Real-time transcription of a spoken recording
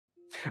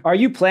Are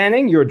you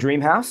planning your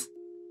dream house?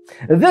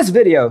 This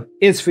video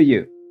is for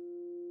you.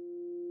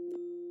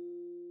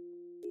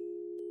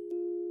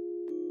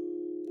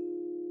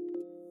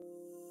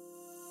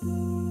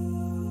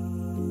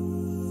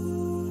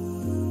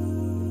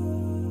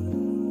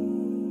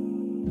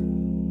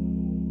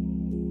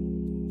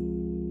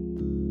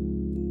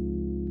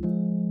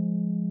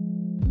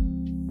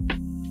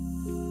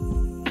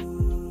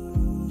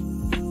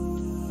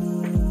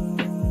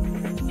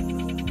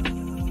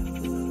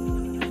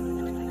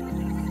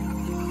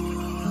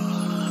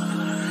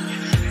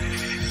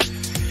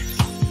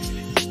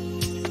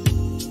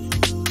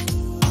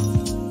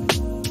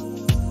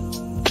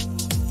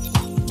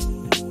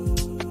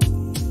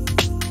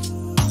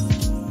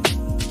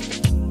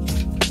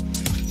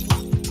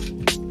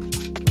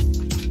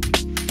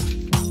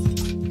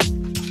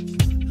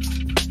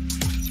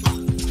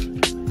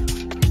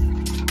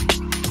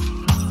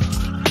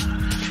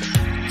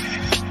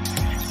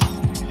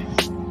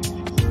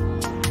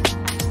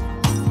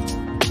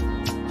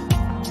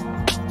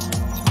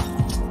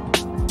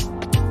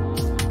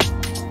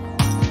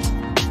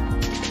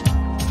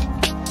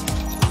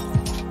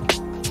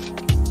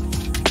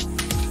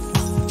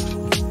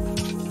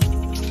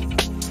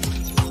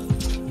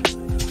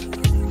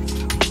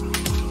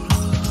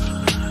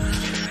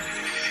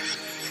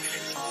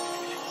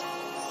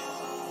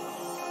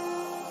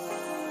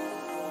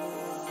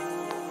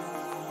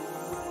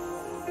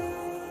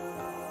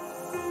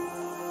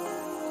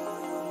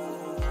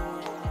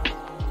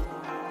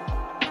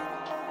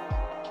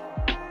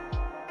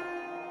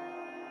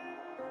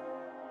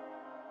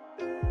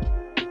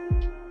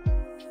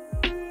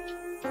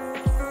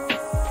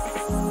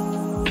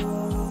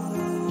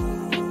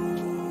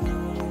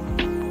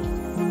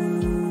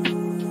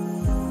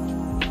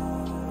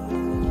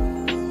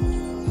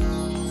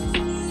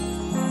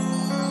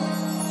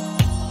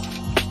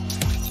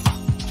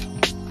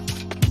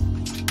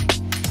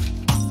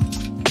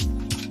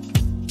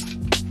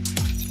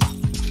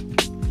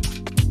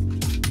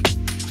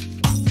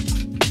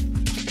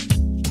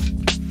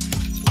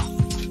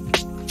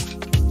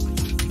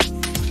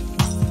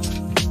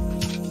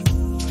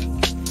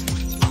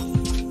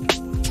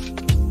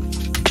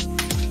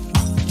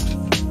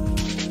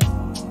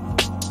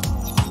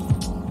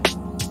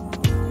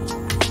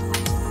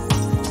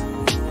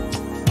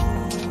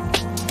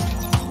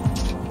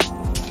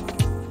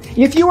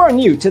 If you are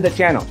new to the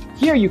channel,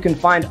 here you can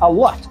find a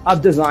lot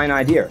of design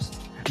ideas.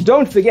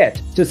 Don't forget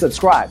to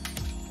subscribe.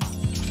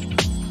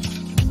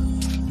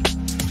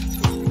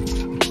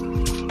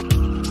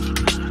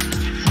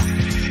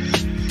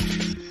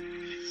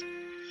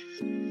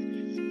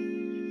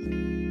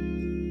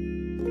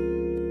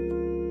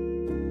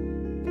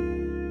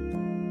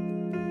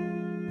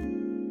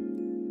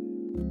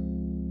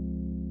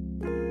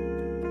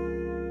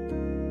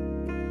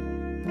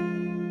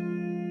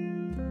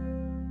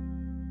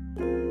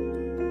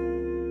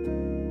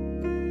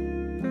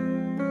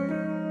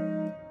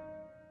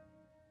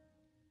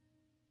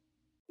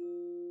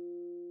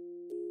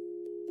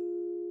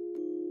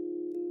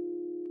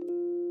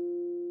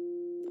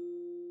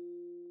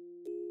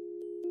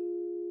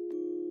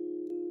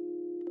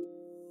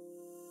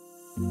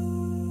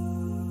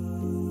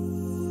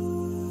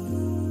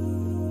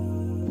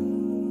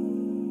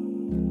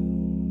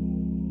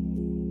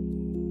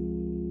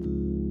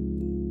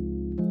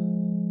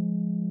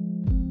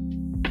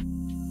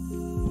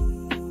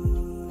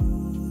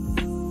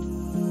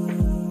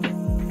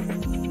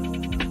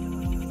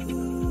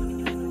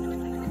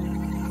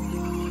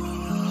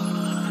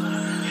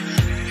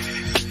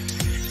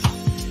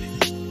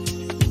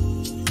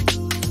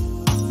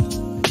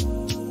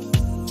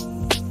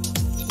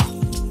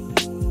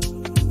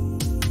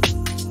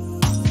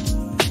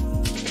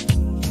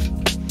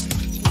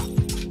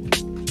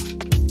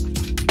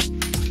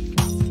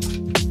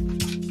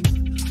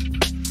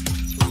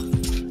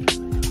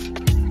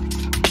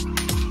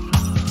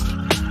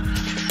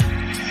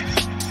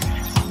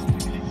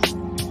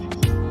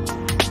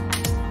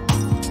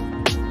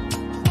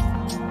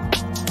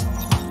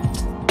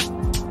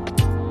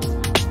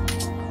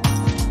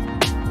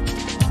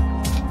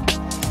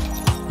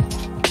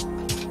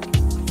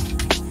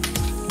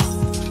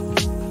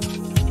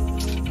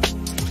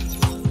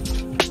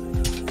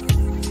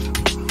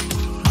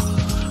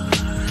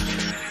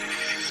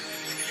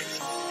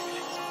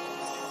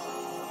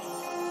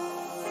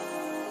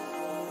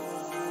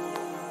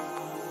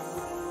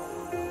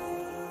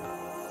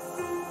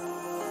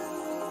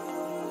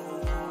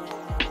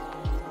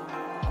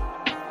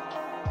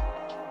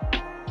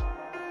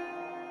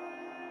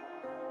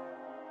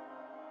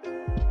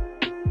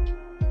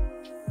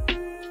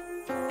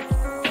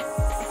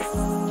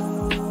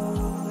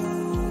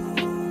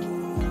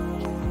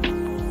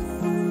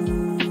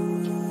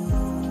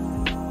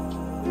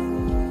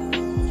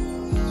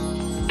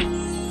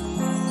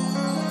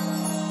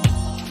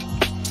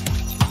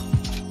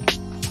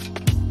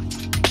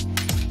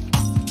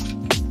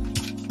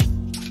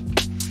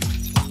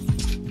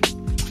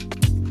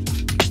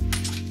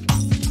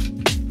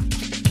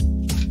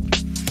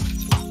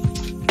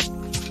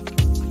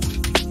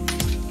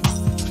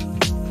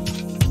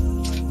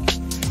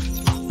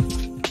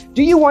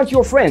 Do you want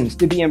your friends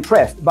to be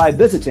impressed by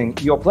visiting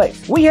your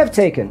place? We have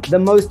taken the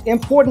most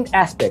important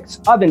aspects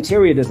of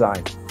interior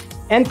design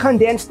and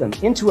condensed them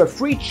into a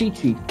free cheat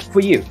sheet for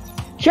you.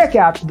 Check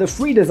out the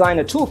free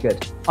designer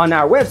toolkit on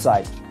our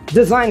website,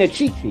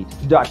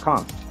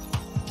 designercheatsheet.com.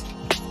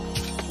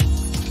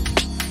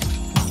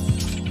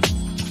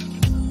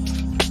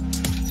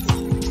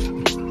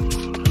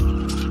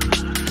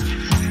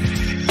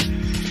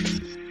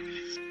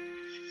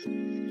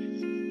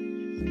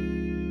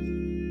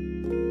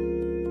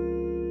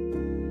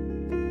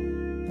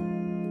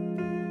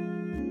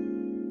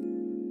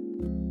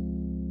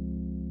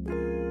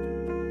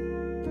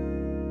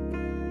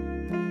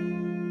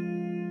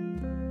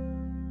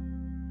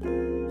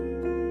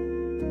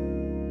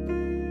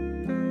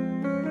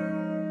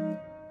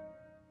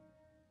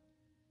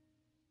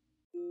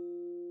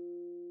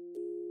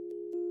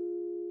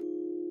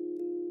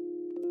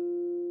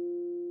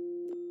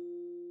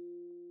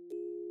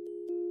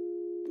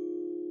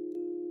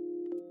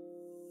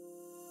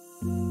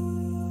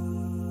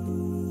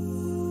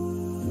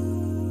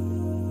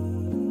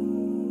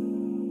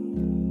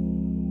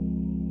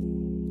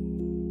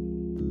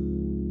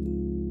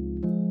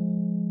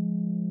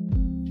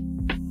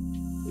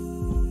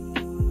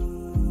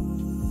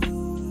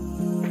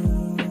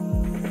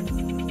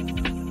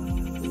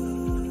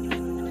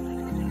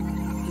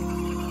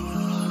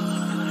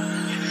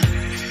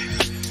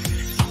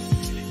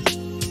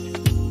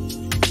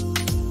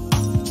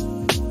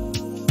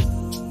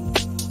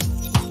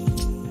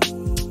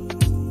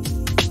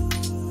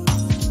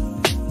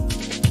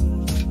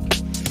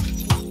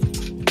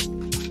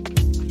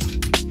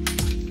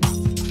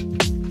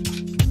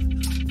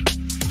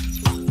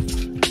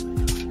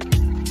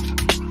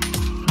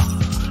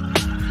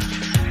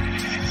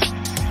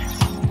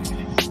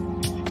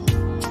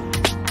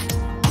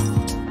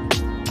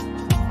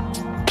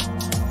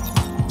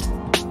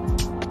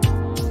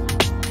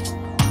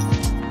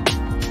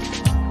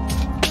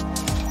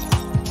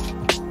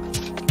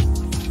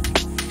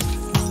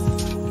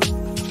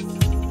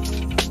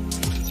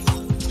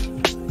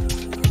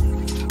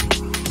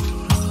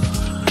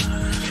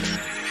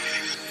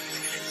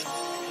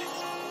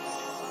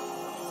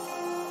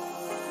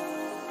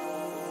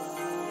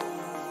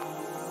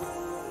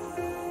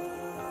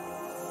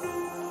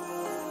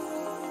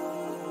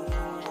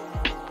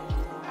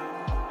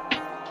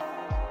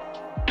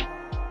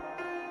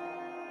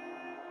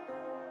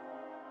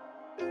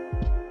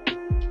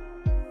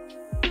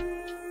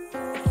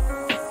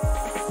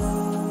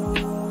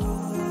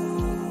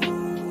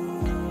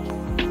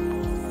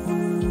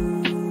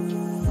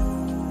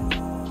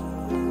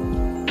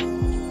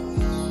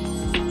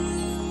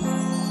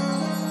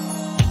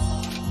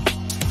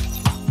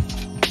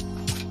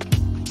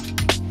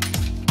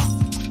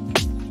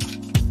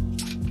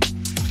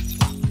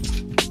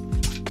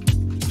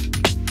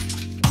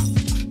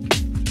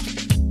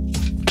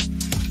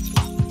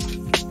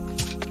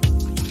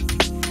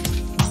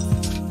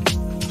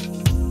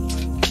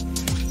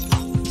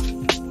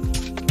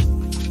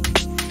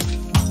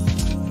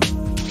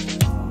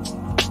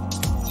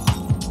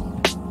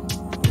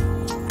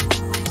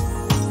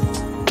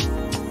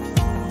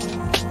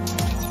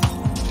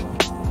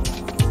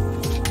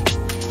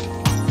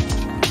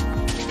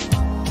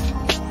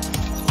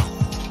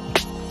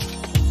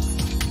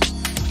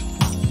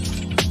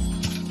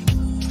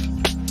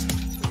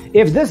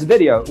 If this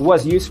video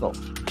was useful,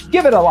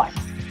 give it a like.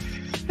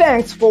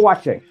 Thanks for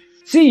watching.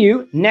 See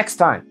you next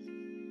time.